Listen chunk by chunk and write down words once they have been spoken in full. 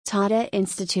Tata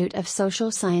Institute of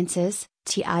Social Sciences,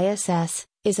 TISS,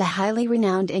 is a highly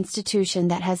renowned institution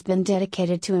that has been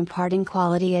dedicated to imparting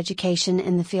quality education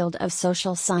in the field of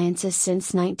social sciences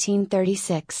since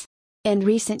 1936. In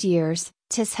recent years,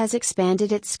 TISS has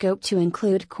expanded its scope to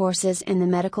include courses in the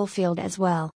medical field as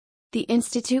well. The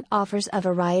institute offers a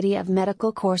variety of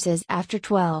medical courses after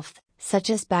 12th, such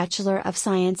as Bachelor of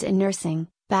Science in Nursing,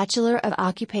 Bachelor of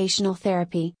Occupational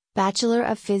Therapy, Bachelor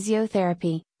of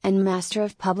Physiotherapy, and Master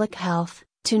of Public Health,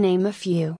 to name a few.